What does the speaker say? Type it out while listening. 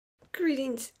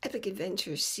Greetings, epic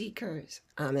adventure seekers.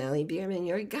 I'm Allie Bierman,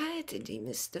 your guide to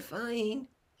demystifying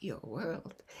your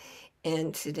world.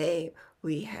 And today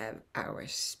we have our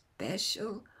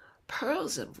special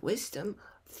Pearls of Wisdom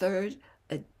 3rd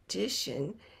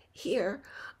edition here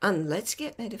on Let's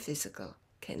Get Metaphysical,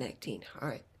 connecting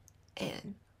heart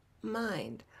and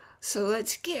mind. So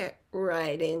let's get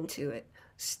right into it,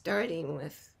 starting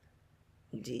with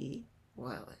D.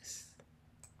 Wallace.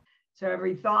 So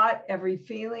every thought, every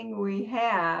feeling we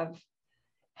have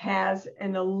has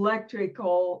an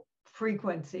electrical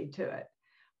frequency to it,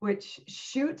 which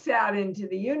shoots out into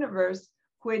the universe,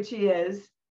 which is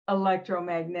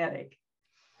electromagnetic.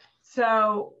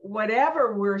 So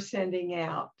whatever we're sending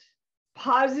out,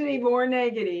 positive or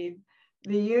negative,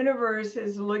 the universe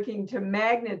is looking to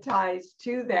magnetize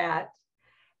to that,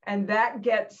 and that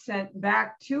gets sent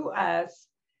back to us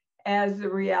as the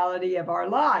reality of our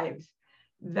lives.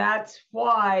 That's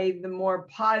why the more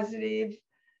positive,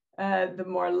 the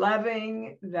more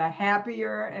loving, the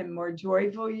happier and more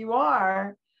joyful you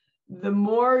are, the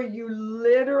more you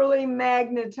literally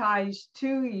magnetize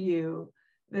to you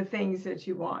the things that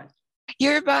you want.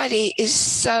 Your body is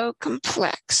so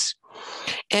complex.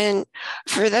 And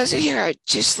for those of you who are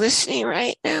just listening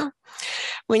right now,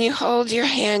 when you hold your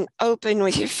hand open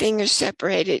with your fingers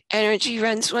separated, energy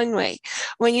runs one way.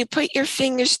 When you put your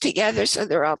fingers together so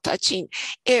they're all touching,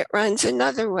 it runs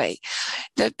another way.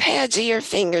 The pads of your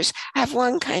fingers have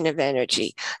one kind of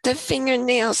energy. The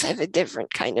fingernails have a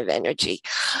different kind of energy.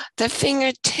 The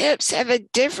fingertips have a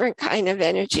different kind of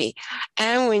energy.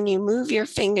 And when you move your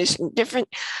fingers in different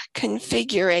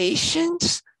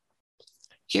configurations,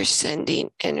 you're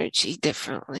sending energy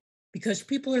differently. Because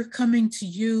people are coming to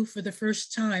you for the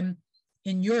first time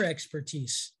in your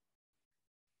expertise.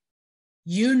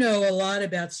 You know a lot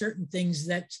about certain things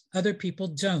that other people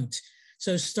don't.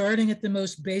 So starting at the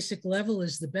most basic level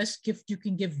is the best gift you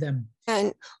can give them.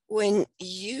 And when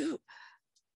you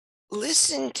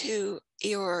listen to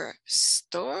your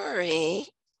story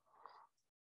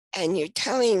and you're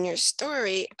telling your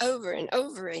story over and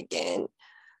over again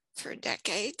for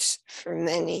decades, for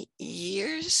many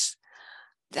years,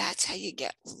 that's how you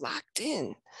get locked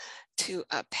in to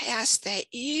a past that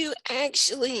you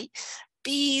actually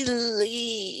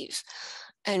believe.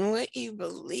 And what you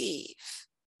believe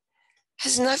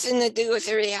has nothing to do with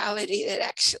the reality that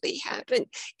actually happened.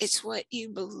 It's what you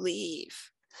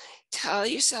believe. Tell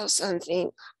yourself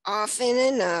something often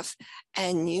enough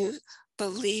and you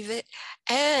believe it.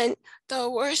 And the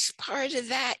worst part of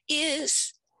that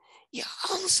is you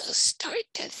also start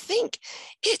to think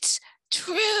it's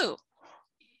true.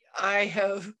 I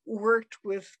have worked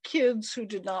with kids who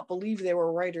did not believe they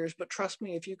were writers, but trust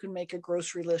me, if you can make a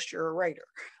grocery list, you're a writer.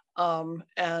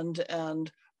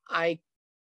 And I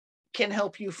can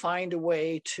help you find a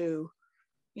way to,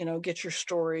 get your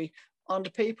story onto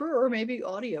paper or maybe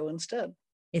audio instead.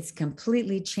 It's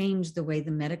completely changed the way the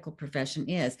medical profession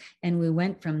is. And we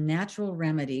went from natural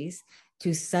remedies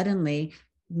to suddenly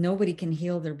nobody can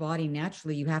heal their body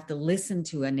naturally. You have to listen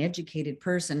to an educated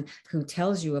person who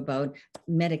tells you about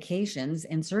medications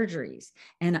and surgeries.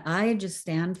 And I just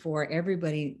stand for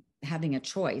everybody having a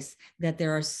choice, that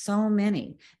there are so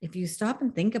many. If you stop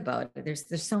and think about it, there's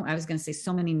I was going to say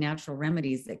so many natural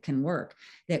remedies that can work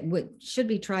that should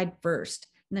be tried first.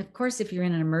 And of course, if you're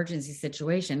in an emergency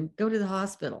situation, go to the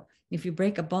hospital. If you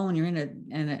break a bone, you're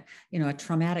in a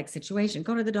traumatic situation,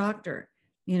 go to the doctor.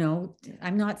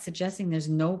 I'm not suggesting there's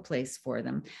no place for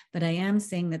them, but I am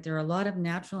saying that there are a lot of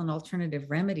natural and alternative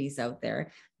remedies out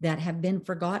there that have been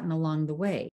forgotten along the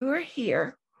way. We're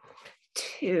here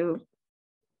to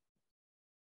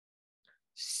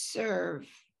serve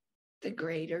the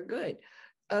greater good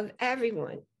of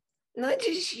everyone, not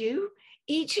just you.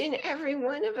 Each and every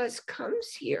one of us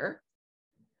comes here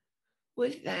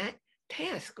with that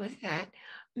task, with that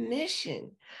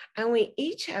mission, and we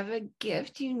each have a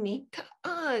gift unique to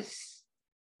us.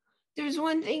 There's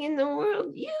one thing in the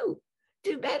world you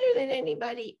do better than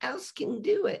anybody else can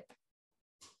do it.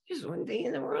 There's one thing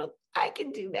in the world I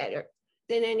can do better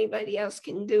than anybody else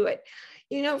can do it.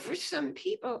 For some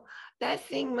people, that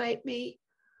thing might be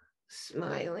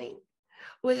smiling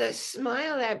with a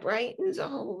smile that brightens a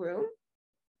whole room.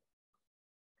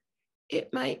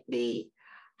 It might be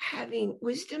having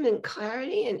wisdom and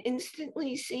clarity and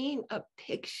instantly seeing a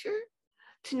picture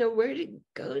to know where to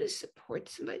go to support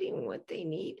somebody and what they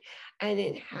need and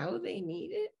in how they need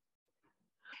it.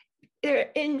 There are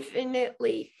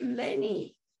infinitely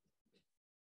many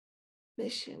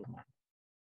missions.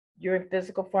 You're in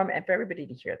physical form, and for everybody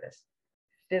to hear this,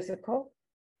 physical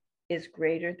is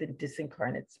greater than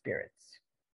disincarnate spirits.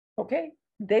 Okay?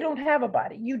 They don't have a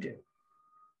body, you do.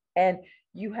 And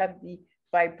you have the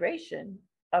vibration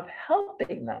of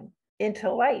helping them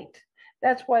into light.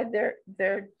 That's why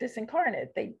they're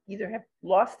disincarnate. They either have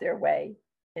lost their way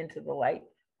into the light,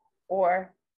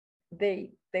 or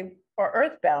they are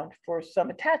earthbound for some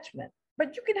attachment.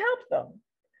 But you can help them.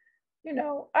 You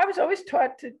know, I was always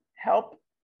taught to help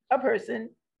a person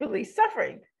release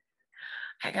suffering.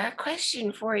 I got a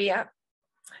question for you.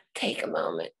 Take a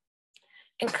moment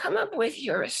and come up with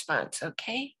your response,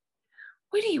 okay?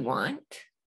 What do you want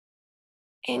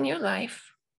in your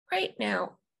life right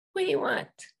now? What do you want?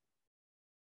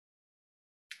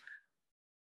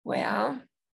 Well,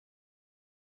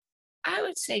 I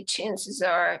would say chances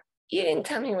are you didn't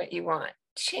tell me what you want.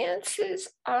 Chances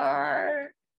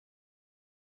are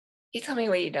you tell me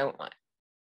what you don't want.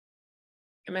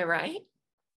 Am I right?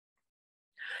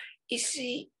 You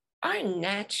see, our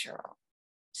natural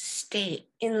state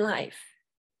in life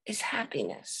is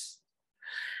happiness.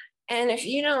 And if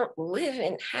you don't live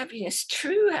in happiness,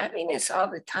 true happiness all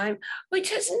the time,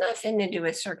 which has nothing to do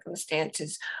with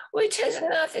circumstances, which has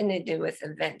nothing to do with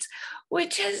events,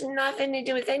 which has nothing to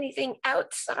do with anything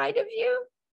outside of you,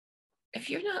 if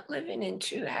you're not living in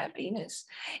true happiness,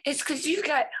 it's because you've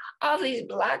got all these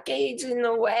blockades in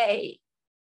the way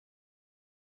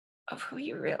of who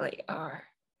you really are,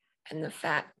 and the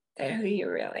fact that who you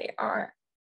really are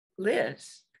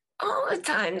lives all the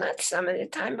time, not some of the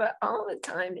time, but all the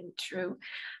time in true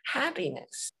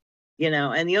happiness. You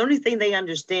know, and the only thing they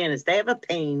understand is they have a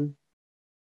pain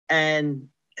and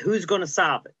who's going to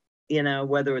solve it, you know,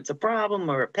 whether it's a problem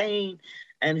or a pain,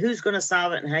 and who's going to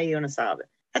solve it and how you're going to solve it.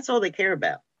 That's all they care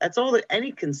about. That's all that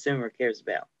any consumer cares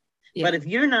about. Yeah. But if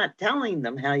you're not telling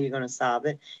them how you're going to solve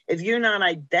it, if you're not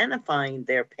identifying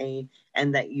their pain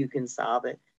and that you can solve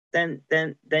it, then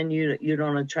you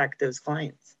don't attract those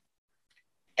clients.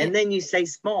 And then you say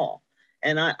small.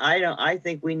 And I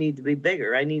think we need to be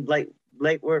bigger. I need light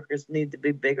workers need to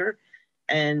be bigger,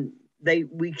 and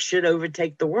we should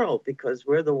overtake the world because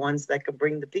we're the ones that can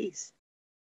bring the peace.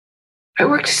 I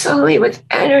work solely with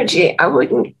energy. I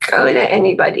wouldn't go to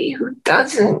anybody who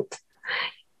doesn't.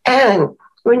 And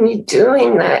when you're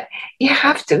doing that, you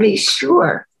have to be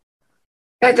sure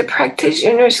that the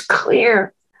practitioner is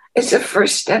clear. It's the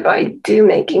first step I do,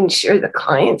 making sure the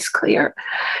client's clear.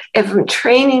 If I'm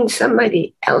training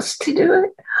somebody else to do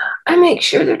it, I make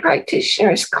sure the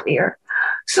practitioner is clear.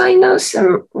 So I know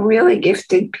some really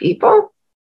gifted people,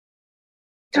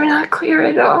 they're not clear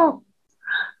at all.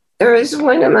 There was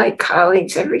one of my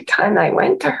colleagues, every time I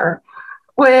went to her,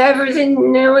 whatever the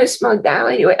newest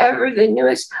modality, whatever the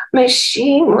newest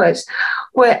machine was,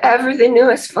 whatever the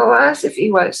newest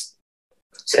philosophy was,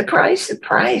 surprise,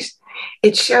 surprise,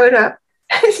 it showed up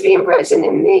as being present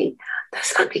in me.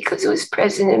 That's not because it was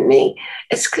present in me.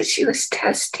 It's because she was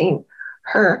testing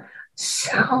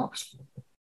herself.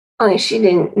 Only she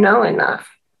didn't know enough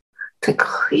to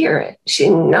clear it. She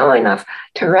didn't know enough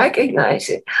to recognize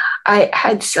it. I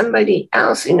had somebody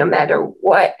else who, no matter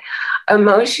what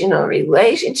emotional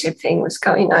relationship thing was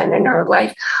going on in her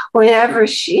life, whenever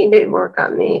she did work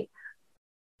on me,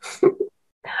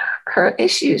 her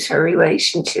issues, her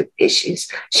relationship issues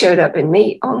showed up in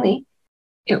me, only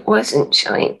it wasn't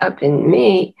showing up in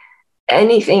me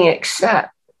anything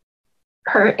except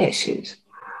her issues.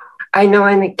 I know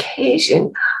on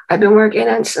occasion I've been working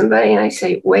on somebody and I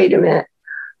say, wait a minute,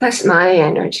 that's my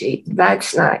energy.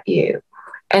 That's not you.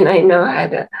 And I know how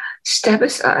to step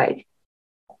aside,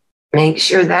 make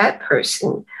sure that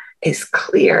person is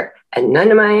clear and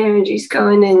none of my energy is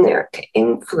going in there to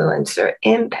influence or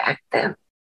impact them.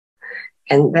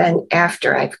 And then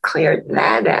after I've cleared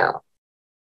that out,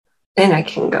 then I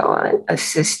can go on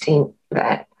assisting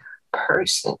that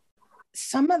person.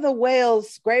 Some of the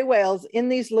whales, gray whales in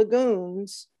these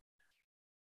lagoons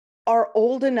are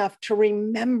old enough to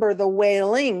remember the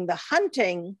whaling, the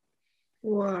hunting.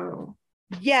 Wow.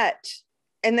 Yet,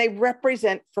 and they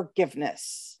represent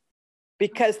forgiveness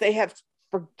because they have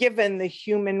forgiven the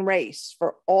human race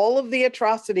for all of the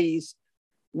atrocities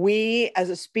we as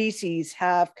a species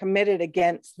have committed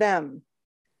against them.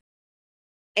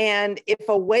 And if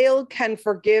a whale can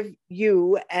forgive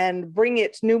you and bring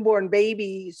its newborn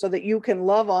baby so that you can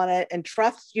love on it and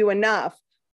trust you enough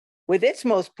with its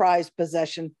most prized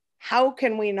possession, how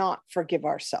can we not forgive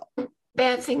ourselves?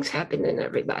 Bad things happen in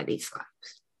everybody's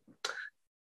lives.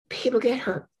 People get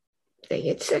hurt. They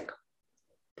get sick.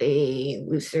 They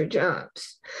lose their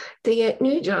jobs. They get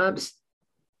new jobs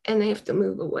and they have to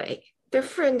move away. Their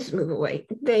friends move away.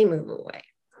 They move away.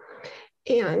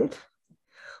 And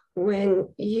when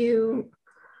you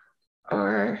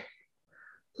are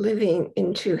living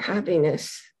in true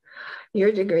happiness,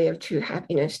 your degree of true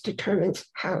happiness determines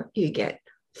how you get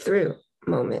through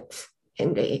moments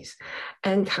and days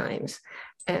and times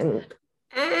and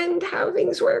how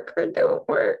things work or don't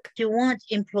work. You want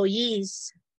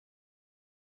employees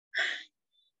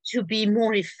to be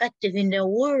more effective in their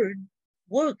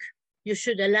work. You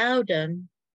should allow them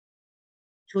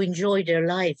to enjoy their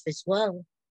life as well.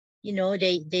 You know,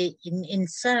 they in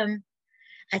some,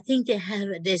 I think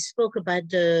they spoke about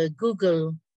the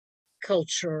Google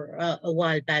culture a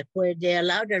while back, where they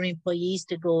allow their employees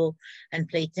to go and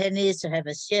play tennis or have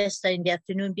a siesta in the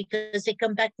afternoon because they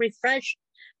come back refreshed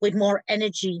with more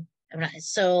energy.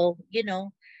 So, you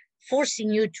know,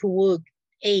 forcing you to work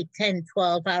 8, 10,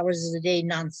 12 hours a day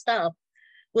nonstop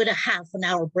with a half an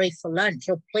hour break for lunch.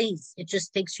 Oh, please, it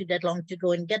just takes you that long to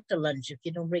go and get the lunch if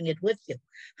you don't bring it with you.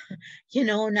 You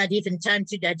know, not even time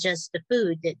to digest the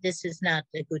food. This is not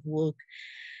a good work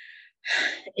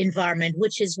environment,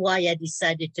 which is why I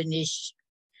decided to niche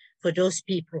for those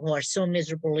people who are so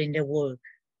miserable in their work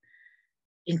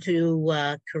into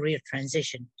career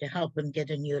transition to help them get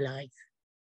a new life.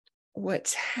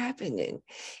 What's happening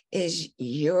is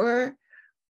your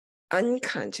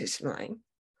unconscious mind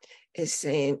is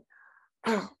saying,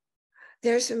 oh,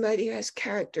 there's somebody who has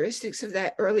characteristics of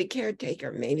that early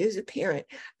caretaker. Maybe it was a parent,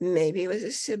 maybe it was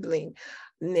a sibling,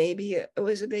 maybe it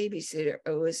was a babysitter,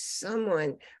 or it was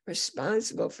someone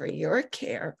responsible for your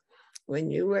care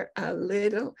when you were a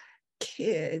little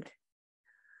kid.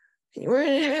 And you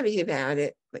weren't happy about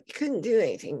it, but you couldn't do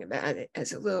anything about it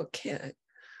as a little kid.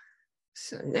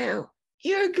 So now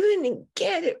you're going to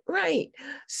get it right.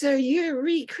 So you're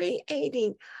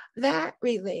recreating that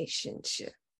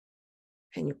relationship.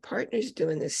 And your partner's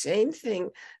doing the same thing.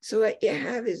 So what you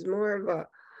have is more of a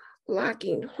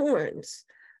locking horns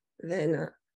than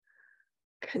a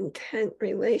content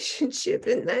relationship.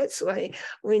 And that's why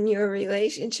when your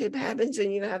relationship happens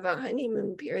and you have a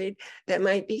honeymoon period, that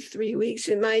might be 3 weeks,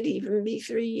 it might even be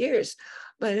 3 years,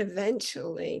 but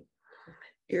eventually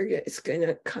it's going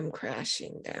to come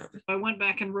crashing down. I went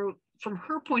back and wrote from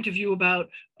her point of view about,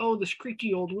 oh, this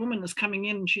creaky old woman is coming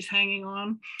in and she's hanging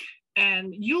on.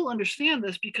 And you'll understand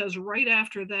this because right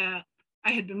after that,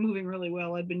 I had been moving really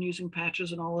well. I'd been using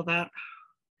patches and all of that.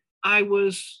 I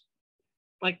was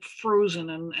like frozen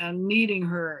and needing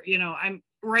her. You know, I'm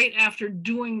right after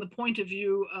doing the point of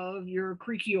view of your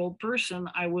creaky old person,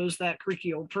 I was that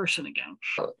creaky old person again.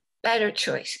 Better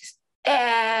choices.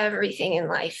 Everything in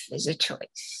life is a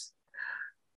choice.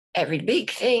 Every big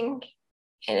thing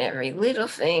and every little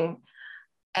thing,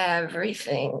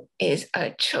 everything is a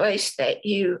choice that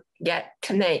you get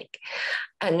to make.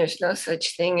 And there's no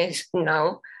such thing as,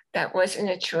 no, that wasn't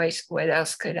a choice. What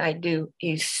else could I do?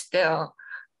 You still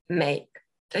make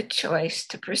the choice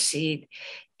to proceed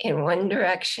in one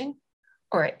direction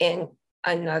or in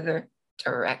another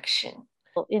direction.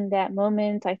 In that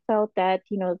moment, I felt that,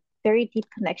 you know, very deep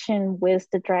connection with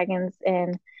the dragons.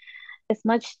 And it's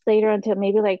much later, until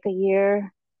maybe like a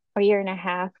year or year and a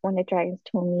half, when the dragons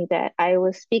told me that I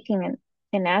was speaking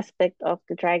an aspect of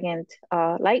the dragon's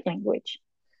light language,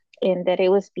 and that it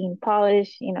was being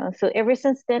polished, you know. So ever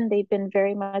since then, they've been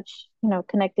very much, you know,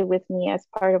 connected with me as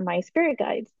part of my spirit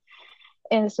guides.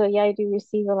 And so, yeah, I do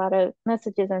receive a lot of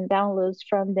messages and downloads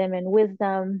from them and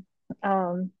wisdom.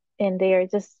 And they are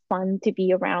just fun to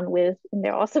be around with. And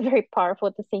they're also very powerful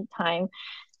at the same time,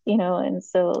 you know. And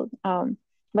so,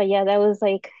 but yeah, that was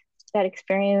like, that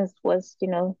experience was, you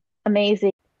know, amazing.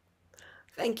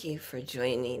 Thank you for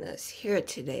joining us here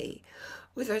today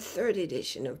with our 3rd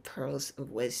edition of Pearls of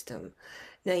Wisdom.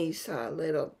 Now you saw a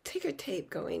little ticker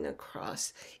tape going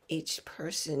across each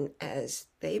person as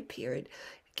they appeared,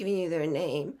 giving you their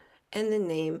name and the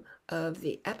name of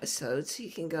the episode, so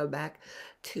you can go back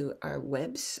to our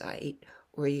website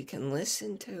where you can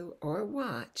listen to or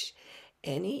watch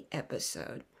any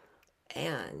episode.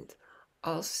 And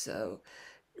also,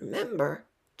 remember,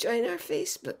 join our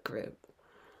Facebook group.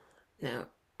 Now,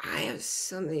 I have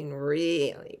something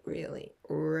really, really,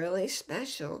 really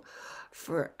special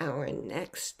for our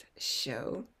next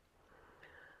show.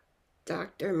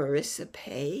 Dr. Marissa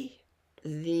Pay,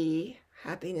 the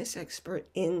happiness expert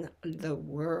in the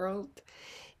world,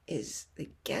 is the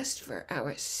guest for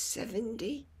our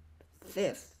 75th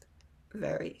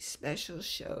very special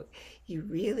show. You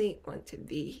really want to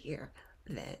be here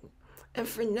then. And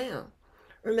for now,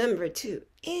 remember to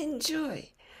enjoy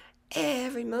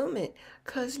every moment,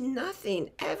 because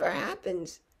nothing ever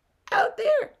happens out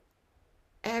there.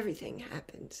 Everything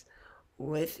happens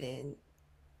within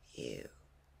you.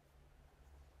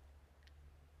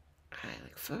 I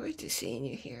look forward to seeing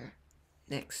you here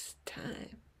next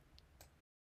time.